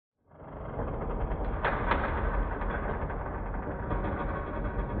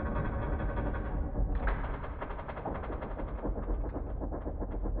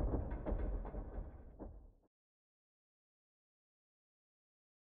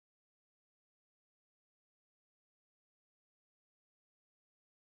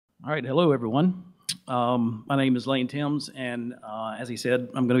All right, hello everyone. My name is Thames, and as he said,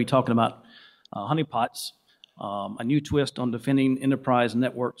 I'm going to be talking about honeypots, a new twist on defending enterprise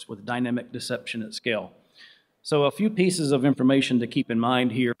networks with dynamic deception at scale. So a few pieces of information to keep in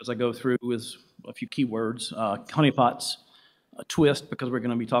mind here as I go through is a few keywords. Honeypots, a twist, because we're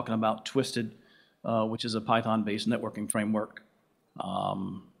going to be talking about Twisted, which is a Python-based networking framework.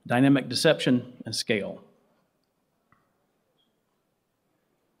 Dynamic deception and scale.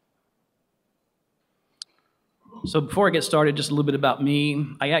 So before I get started, just a little bit about me.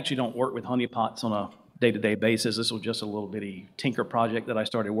 I actually don't work with honeypots on a day-to-day basis. This was just a little bitty tinker project that I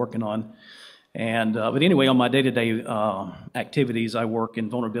started working on. And but anyway, on my day-to-day activities, I work in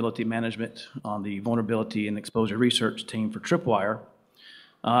vulnerability management on the vulnerability and exposure research team for Tripwire.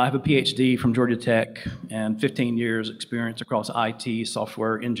 I have a PhD from Georgia Tech and 15 years experience across IT,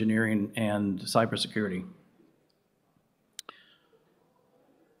 software engineering, and cybersecurity.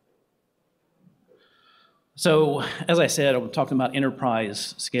 So, as I said, I'm talking about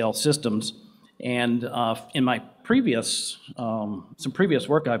enterprise scale systems, and in my previous, some previous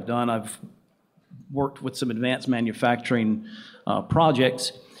work I've done, I've worked with some advanced manufacturing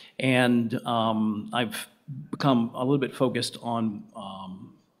projects, and I've become a little bit focused on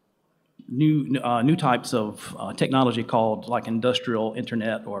new types of technology called like industrial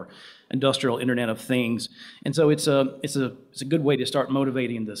internet or industrial Internet of Things. And so it's a good way to start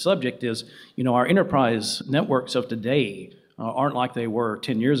motivating the subject is, you know, our enterprise networks of today aren't like they were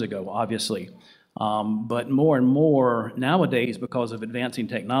 10 years ago, obviously. But more and more nowadays, because of advancing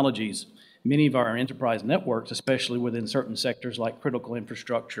technologies, many of our enterprise networks, especially within certain sectors like critical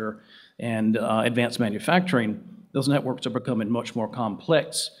infrastructure and advanced manufacturing, those networks are becoming much more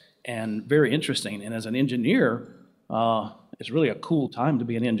complex and very interesting. And as an engineer, it's really a cool time to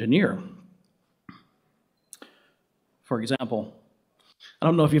be an engineer. For example, I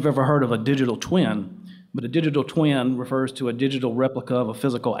don't know if you've ever heard of a digital twin, but a digital twin refers to a digital replica of a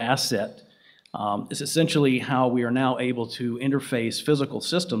physical asset. It's essentially how we are now able to interface physical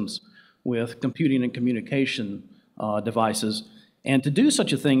systems with computing and communication devices. And to do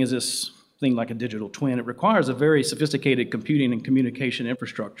such a thing as this thing like a digital twin, it requires a very sophisticated computing and communication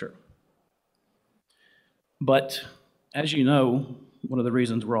infrastructure. But as you know, one of the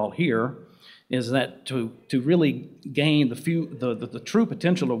reasons we're all here is that to really gain the true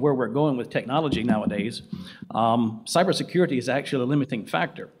potential of where we're going with technology nowadays, cybersecurity is actually a limiting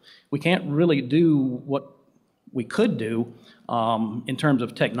factor. We can't really do what we could do in terms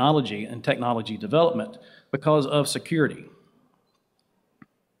of technology and technology development because of security.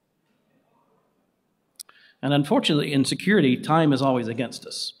 And unfortunately, in security, time is always against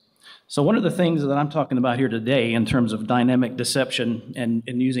us. So one of the things that I'm talking about here today in terms of dynamic deception and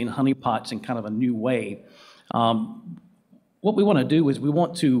using honeypots in kind of a new way, what we want to do is we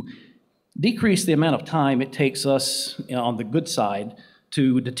want to decrease the amount of time it takes us, you know, on the good side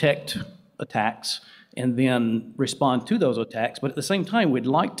to detect attacks and then respond to those attacks. But at the same time, we'd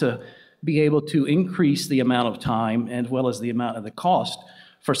like to be able to increase the amount of time as well as the amount of the cost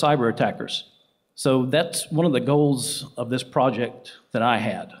for cyber attackers. So that's one of the goals of this project that I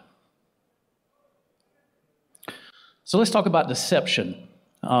had. So let's talk about deception.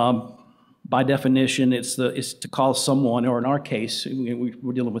 By definition, it's to cause someone, or in our case,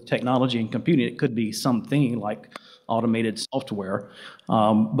 we're dealing with technology and computing, it could be something like automated software,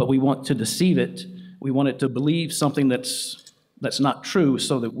 but we want to deceive it. We want it to believe something that's not true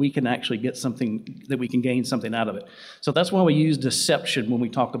so that we can actually get something, that we can gain something out of it. So that's why we use deception when we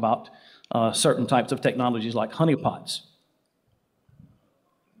talk about certain types of technologies like honeypots.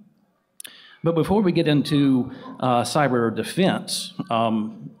 But before we get into cyber defense,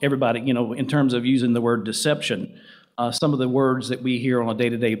 everybody, you know, in terms of using the word deception, some of the words that we hear on a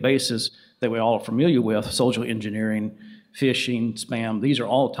day-to-day basis that we're all familiar with, social engineering, phishing, spam, these are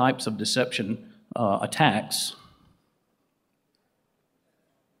all types of deception attacks.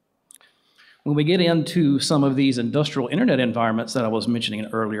 When we get into some of these industrial internet environments that I was mentioning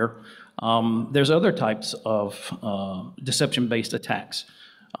earlier, there's other types of deception-based attacks.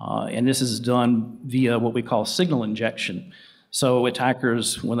 And this is done via what we call signal injection. So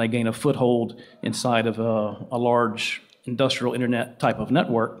attackers, when they gain a foothold inside of a large industrial internet type of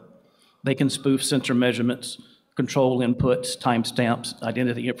network, they can spoof sensor measurements, control inputs, timestamps,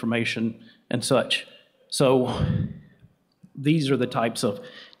 identity information, and such. So these are the types of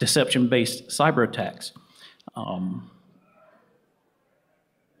deception-based cyber attacks.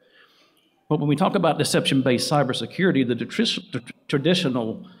 But when we talk about deception-based cybersecurity, the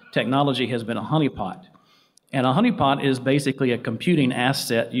traditional technology has been a honeypot. And a honeypot is basically a computing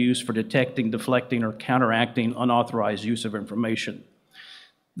asset used for detecting, deflecting, or counteracting unauthorized use of information.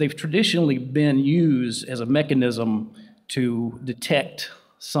 they've traditionally been used as a mechanism to detect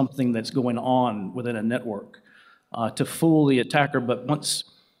something that's going on within a network, to fool the attacker. But once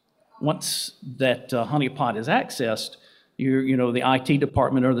that honeypot is accessed, the IT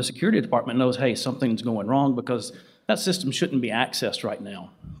department or the security department knows, hey, something's going wrong because that system shouldn't be accessed right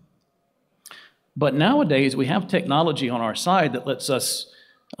now. But nowadays, we have technology on our side that lets us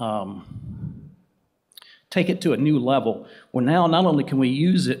take it to a new level, where now not only can we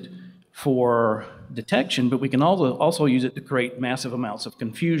use it for detection, but we can also use it to create massive amounts of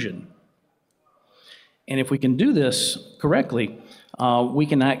confusion. And if we can do this correctly, we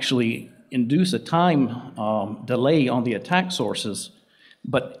can actually induce a time delay on the attack sources,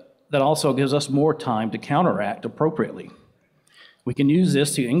 but that also gives us more time to counteract appropriately. We can use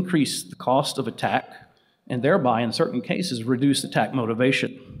this to increase the cost of attack and thereby, in certain cases, reduce attack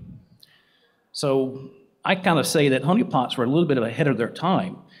motivation. So I kind of say that honeypots were a little bit ahead of their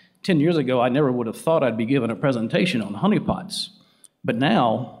time. 10 years ago, I never would have thought I'd be given a presentation on honeypots. But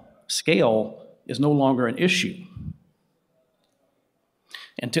now, scale is no longer an issue.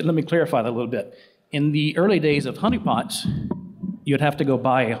 And let me clarify that a little bit. In the early days of honeypots, you'd have to go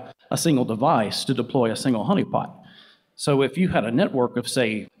buy a single device to deploy a single honeypot. So if you had a network of,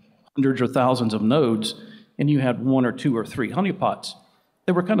 say, hundreds or thousands of nodes, and you had 1 or 2 or 3 honeypots,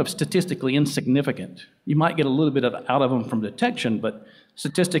 they were kind of statistically insignificant. You might get a little bit out of them from detection, but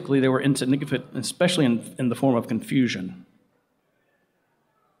statistically they were insignificant, especially in the form of confusion.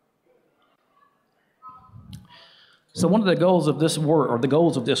 So one of the goals of this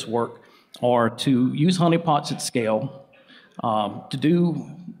work, are to use honeypots at scale, to do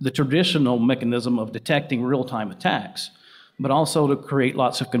the traditional mechanism of detecting real-time attacks, but also to create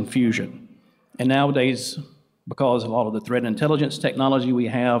lots of confusion. And nowadays, because of all of the threat intelligence technology we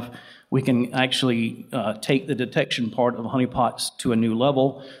have, we can actually take the detection part of honeypots to a new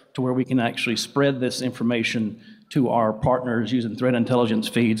level, to where we can actually spread this information to our partners using threat intelligence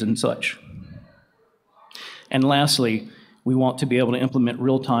feeds and such. And lastly, we want to be able to implement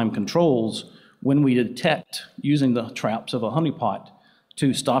real-time controls when we detect using the traps of a honeypot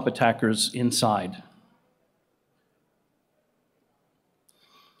to stop attackers inside.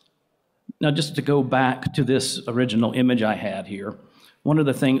 Now, just to go back to this original image I had here,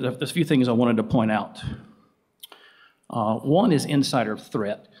 there's a few things I wanted to point out. One is insider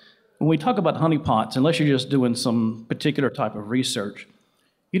threat. When we talk about honeypots, unless you're just doing some particular type of research,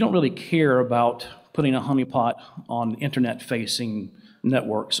 you don't really care about putting a honeypot on internet-facing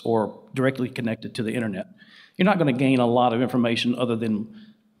networks or directly connected to the internet. You're not going to gain a lot of information other than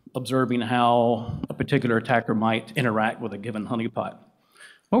observing how a particular attacker might interact with a given honeypot.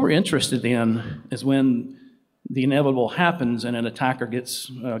 What we're interested in is when the inevitable happens and an attacker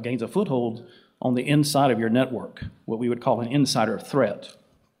gains a foothold on the inside of your network, what we would call an insider threat.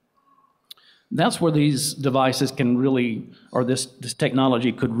 That's where these devices can really, or this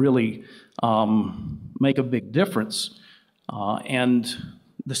technology could really make a big difference. And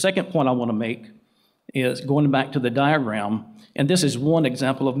the second point I want to make is going back to the diagram, and this is one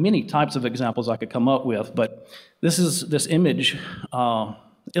example of many types of examples I could come up with, but this image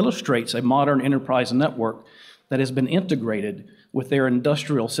illustrates a modern enterprise network that has been integrated with their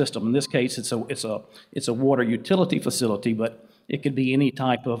industrial system. In this case, it's a water utility facility, but it could be any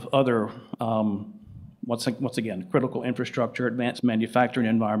type of other, once again, critical infrastructure, advanced manufacturing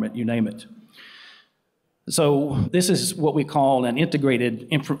environment, you name it. So this is what we call an integrated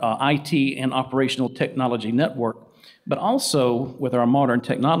IT and operational technology network. But also, with our modern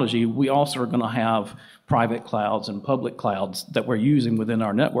technology, we also are going to have private clouds and public clouds that we're using within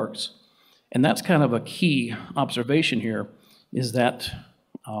our networks. And that's kind of a key observation here, is that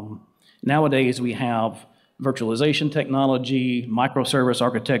nowadays we have virtualization technology, microservice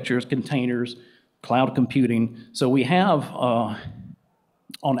architectures, containers, cloud computing. So we have, on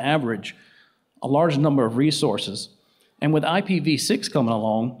average, a large number of resources. And with IPv6 coming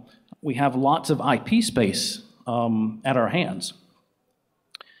along, we have lots of IP space at our hands.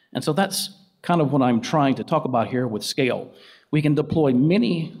 And so that's kind of what I'm trying to talk about here with scale. We can deploy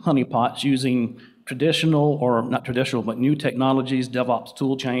many honeypots using traditional, or not traditional, but new technologies, DevOps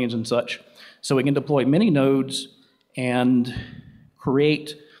tool chains and such. So we can deploy many nodes and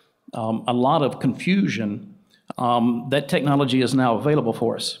create a lot of confusion. That technology is now available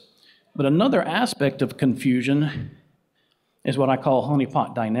for us. But another aspect of confusion is what I call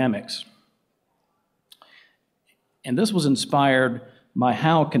honeypot dynamics. And this was inspired by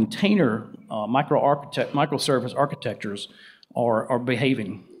how container microservice architectures are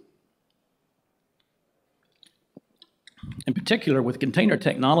behaving. In particular, with container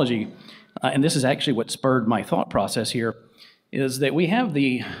technology, and this is actually what spurred my thought process here, is that we have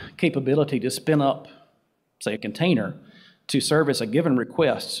the capability to spin up, say, a container to service a given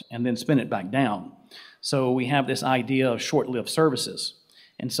request and then spin it back down. So we have this idea of short-lived services.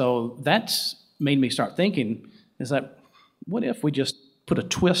 And so that's made me start thinking, is that what if we just put a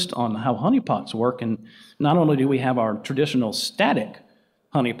twist on how honeypots work, and not only do we have our traditional static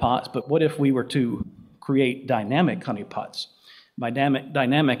honeypots, but what if we were to create dynamic honeypots? By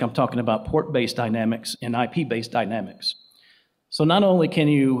dynamic, I'm talking about port-based dynamics and IP-based dynamics. So not only can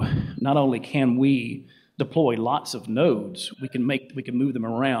we deploy lots of nodes, we can move them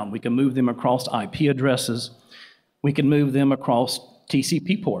around. We can move them across IP addresses. We can move them across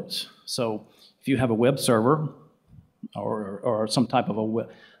TCP ports. So if you have a web server or some type of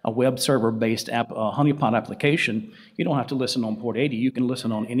a web server-based honeypot application, you don't have to listen on port 80. You can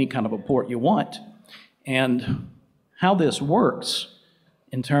listen on any kind of a port you want. And how this works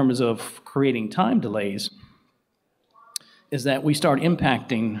in terms of creating time delays is that we start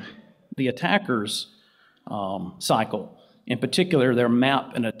impacting the attacker's cycle, in particular their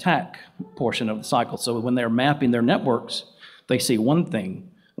map and attack portion of the cycle. So when they're mapping their networks, they see one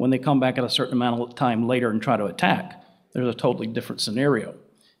thing. When they come back at a certain amount of time later and try to attack, there's a totally different scenario.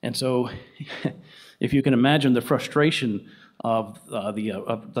 And so if you can imagine the frustration of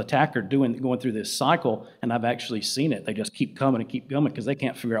the attacker going through this cycle, and I've actually seen it, they just keep coming and keep coming because they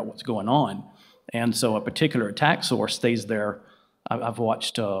can't figure out what's going on. And so a particular attack source stays there. I've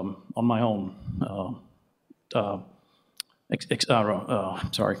watched on my own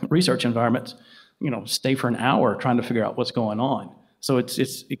research environments, stay for an hour trying to figure out what's going on. So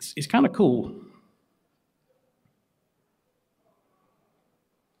it's kind of cool.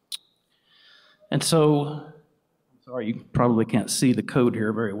 And so, sorry, you probably can't see the code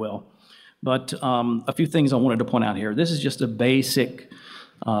here very well, but a few things I wanted to point out here. This is just a basic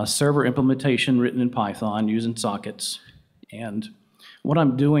server implementation written in Python using sockets. And what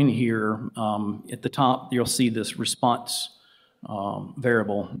I'm doing here, at the top, you'll see this response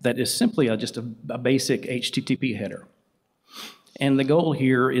variable that is simply just a basic HTTP header. And the goal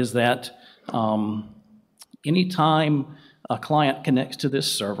here is that anytime a client connects to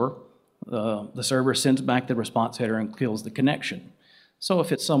this server, the server sends back the response header and kills the connection. So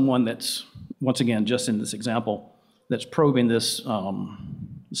if it's someone that's, once again, just in this example, that's probing this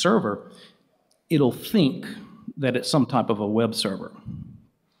server, it'll think that it's some type of a web server.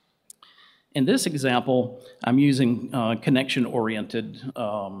 In this example, I'm using connection-oriented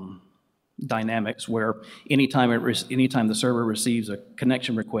dynamics, where anytime the server receives a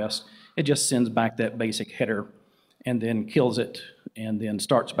connection request, it just sends back that basic header and then kills it and then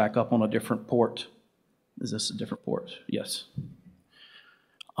starts back up on a different port. Is this a different port? Yes.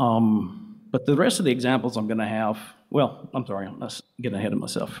 But the rest of the examples I'm going to have, well, I'm sorry, I'm getting ahead of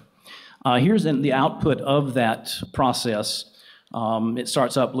myself. Here's the output of that process. It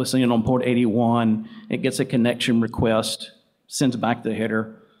starts up listening on port 81. It gets a connection request, sends back the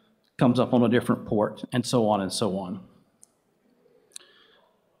header, comes up on a different port, and so on and so on.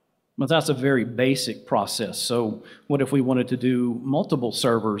 But that's a very basic process. So what if we wanted to do multiple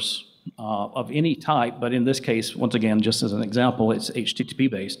servers of any type, but in this case, once again, just as an example, it's HTTP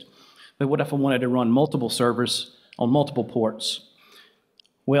based. But what if I wanted to run multiple servers on multiple ports?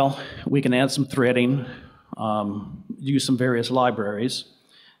 Well, we can add some threading, use some various libraries.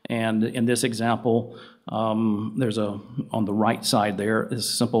 And in this example, there's on the right side there is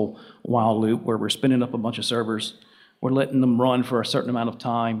a simple while loop where we're spinning up a bunch of servers. We're letting them run for a certain amount of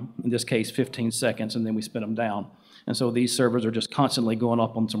time, in this case 15 seconds, and then we spin them down. And so these servers are just constantly going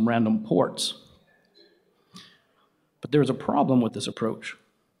up on some random ports. But there's a problem with this approach.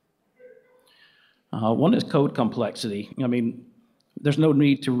 One is code complexity. I mean, there's no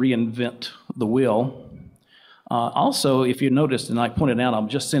need to reinvent the wheel. Also, if you noticed, and I pointed out, I'm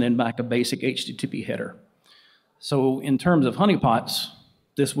just sending back a basic HTTP header. So in terms of honeypots,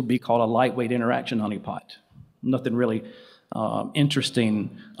 this would be called a lightweight interaction honeypot. Nothing really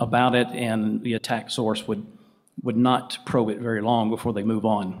interesting about it, and the attack source would not probe it very long before they move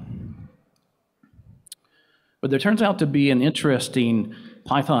on. But there turns out to be an interesting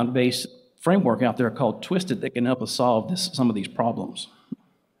Python-based framework out there called Twisted that can help us solve some of these problems.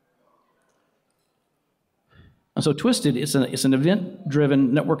 And so Twisted is an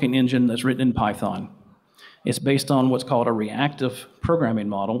event-driven networking engine that's written in Python. It's based on what's called a reactive programming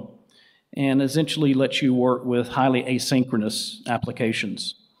model, and essentially lets you work with highly asynchronous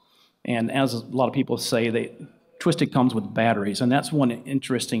applications. And as a lot of people say, Twisted comes with batteries, and that's one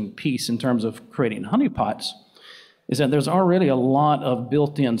interesting piece in terms of creating honeypots, is that there's already a lot of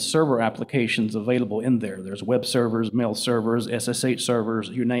built-in server applications available in there. There's web servers, mail servers, SSH servers,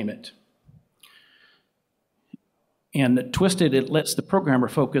 you name it. And Twisted, it lets the programmer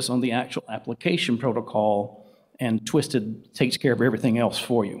focus on the actual application protocol, and Twisted takes care of everything else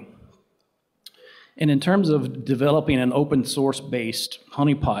for you. And in terms of developing an open source-based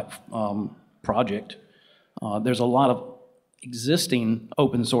honeypot project, there's a lot of existing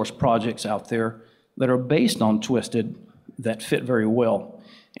open source projects out there that are based on Twisted that fit very well.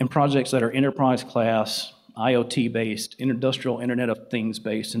 And projects that are enterprise class, IoT-based, industrial Internet of Things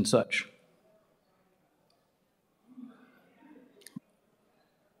based, and such.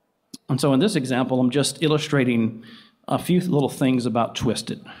 And so in this example, I'm just illustrating a few little things about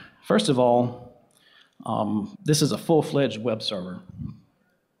Twisted. First of all, this is a full-fledged web server.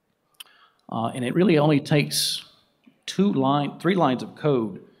 And it really only takes 3 lines of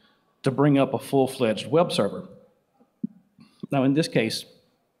code to bring up a full-fledged web server. Now in this case,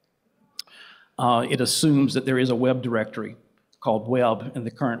 it assumes that there is a web directory called web in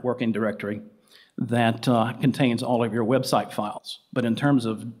the current working directory that contains all of your website files. But in terms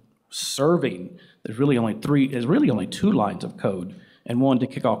of serving, there's really only 2 lines of code and one to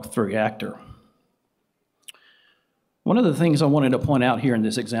kick off the reactor. One of the things I wanted to point out here in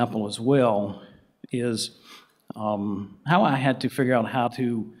this example as well is how I had to figure out how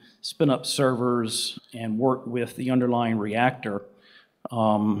to spin up servers and work with the underlying reactor.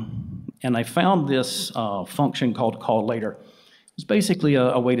 And I found this function called call later. It's basically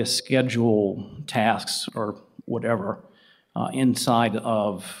a way to schedule tasks or whatever inside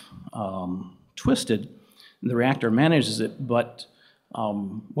of Twisted. The reactor manages it, but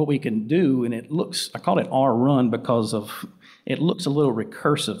what we can do, and it looks, I call it run because it looks a little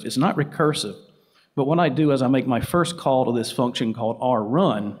recursive. It's not recursive, but what I do is I make my first call to this function called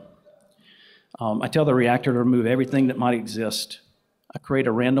run. I tell the reactor to remove everything that might exist. I create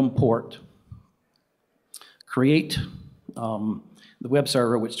a random port, create the web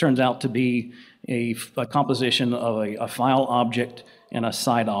server, which turns out to be a composition of a file object and a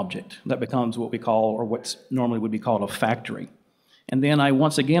site object. That becomes what we call, or what's normally would be called, a factory. And then I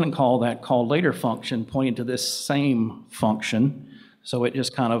once again call that call later function pointing to this same function, so it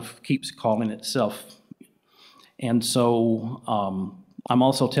just kind of keeps calling itself. And so I'm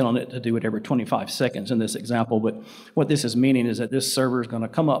also telling it to do it every 25 seconds in this example, but what this is meaning is that this server is going to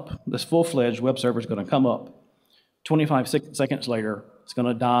come up, this full-fledged web server is going to come up. 25 seconds later, it's going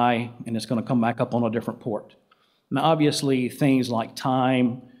to die, and it's going to come back up on a different port. Now, obviously, things like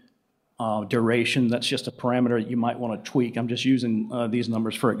time, duration, that's just a parameter that you might want to tweak. I'm just using these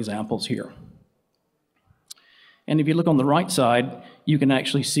numbers for examples here. And if you look on the right side, you can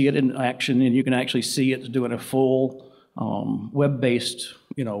actually see it in action, and you can actually see it's doing a full web-based,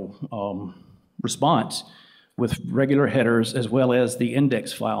 response with regular headers as well as the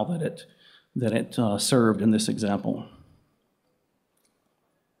index file that it served in this example.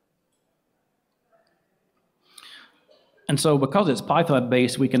 And so because it's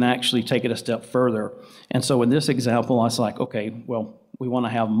Python-based, we can actually take it a step further. And so in this example, I was like, okay, well, we want to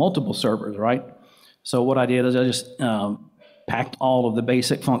have multiple servers, right? So what I did is I just packed all of the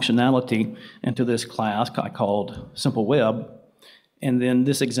basic functionality into this class I called Simple Web. And then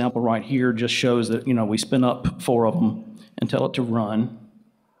this example right here just shows that, we spin up 4 of them and tell it to run.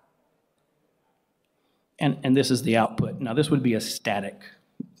 And this is the output. Now, this would be a static.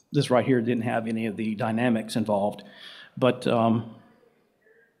 This right here didn't have any of the dynamics involved. But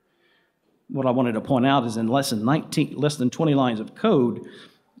what I wanted to point out is in less than 20 lines of code,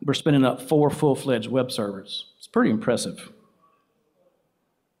 we're spinning up 4 full-fledged web servers. It's pretty impressive.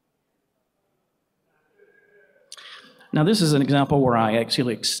 Now, this is an example where I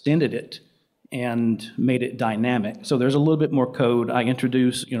actually extended it and made it dynamic. So there's a little bit more code. I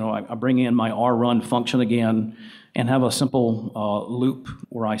introduce, I bring in my run function again and have a simple loop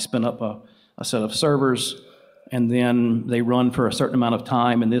where I spin up a set of servers, and then they run for a certain amount of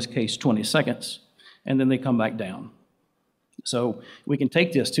time, in this case 20 seconds, and then they come back down. So we can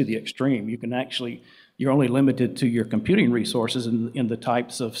take this to the extreme. You're only limited to your computing resources in the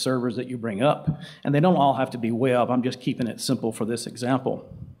types of servers that you bring up, and they don't all have to be web. I'm just keeping it simple for this example.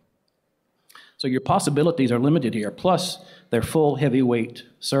 So your possibilities are limited here, plus they're full heavyweight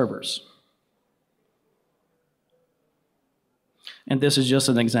servers. And this is just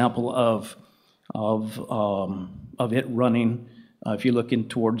an example of it running. If you look in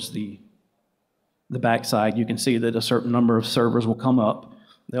towards the backside, you can see that a certain number of servers will come up.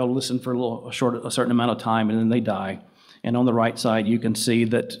 They'll listen for a certain amount of time, and then they die. And on the right side, you can see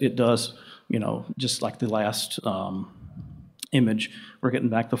that it does, just like the last image, we're getting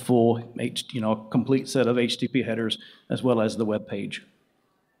back the full, complete set of HTTP headers as well as the web page.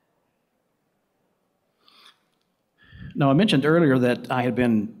 Now, I mentioned earlier that I had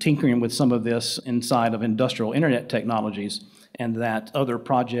been tinkering with some of this inside of industrial internet technologies, and that other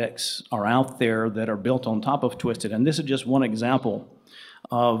projects are out there that are built on top of Twisted. And this is just one example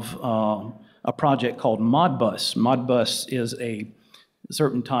of a project called Modbus. Modbus is a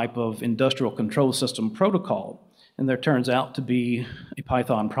certain type of industrial control system protocol, and there turns out to be a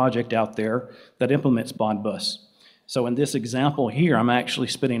Python project out there that implements Modbus. So in this example here, I'm actually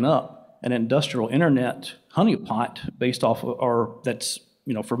spinning up an industrial internet honeypot based off of, or that's,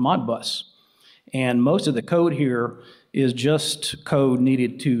 for Modbus. And most of the code here is just code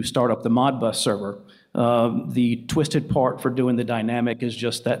needed to start up the Modbus server. The twisted part for doing the dynamic is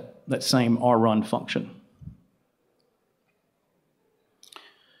just that same run function.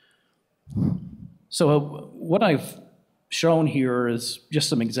 So what I've shown here is just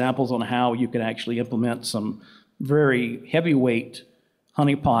some examples on how you can actually implement some very heavyweight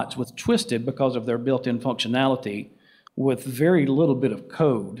honeypots with Twisted because of their built-in functionality with very little bit of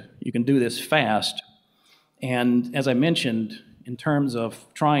code. You can do this fast. And as I mentioned, in terms of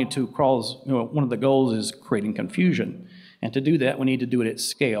trying to cause, one of the goals is creating confusion. And to do that, we need to do it at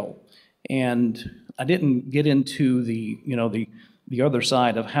scale. And I didn't get into the other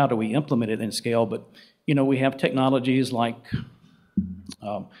side of how do we implement it in scale, but we have technologies like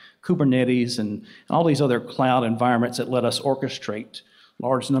Kubernetes and all these other cloud environments that let us orchestrate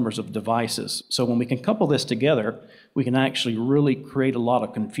large numbers of devices. So when we can couple this together, we can actually really create a lot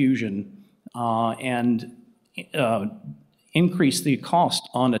of confusion and increase the cost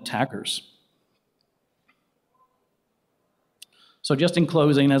on attackers. So just in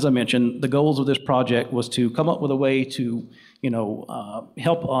closing, as I mentioned, the goals of this project was to come up with a way to,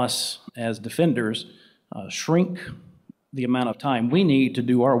 help us as defenders shrink the amount of time we need to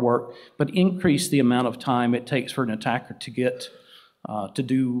do our work, but increase the amount of time it takes for an attacker to get to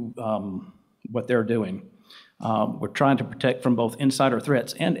do what they're doing. We're trying to protect from both insider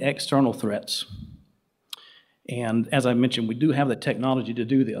threats and external threats. And as I mentioned, we do have the technology to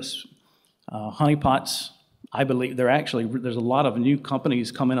do this. Honeypots, I believe there's a lot of new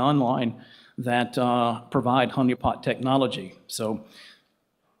companies coming online that provide honeypot technology. So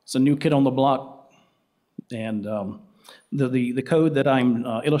it's a new kid on the block. And the code that I'm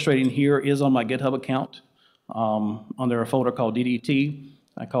illustrating here is on my GitHub account under a folder called DDT.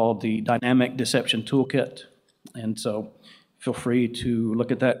 I call it the Dynamic Deception Toolkit. And so feel free to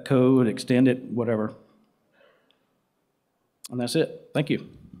look at that code, extend it, whatever. And that's it. Thank you.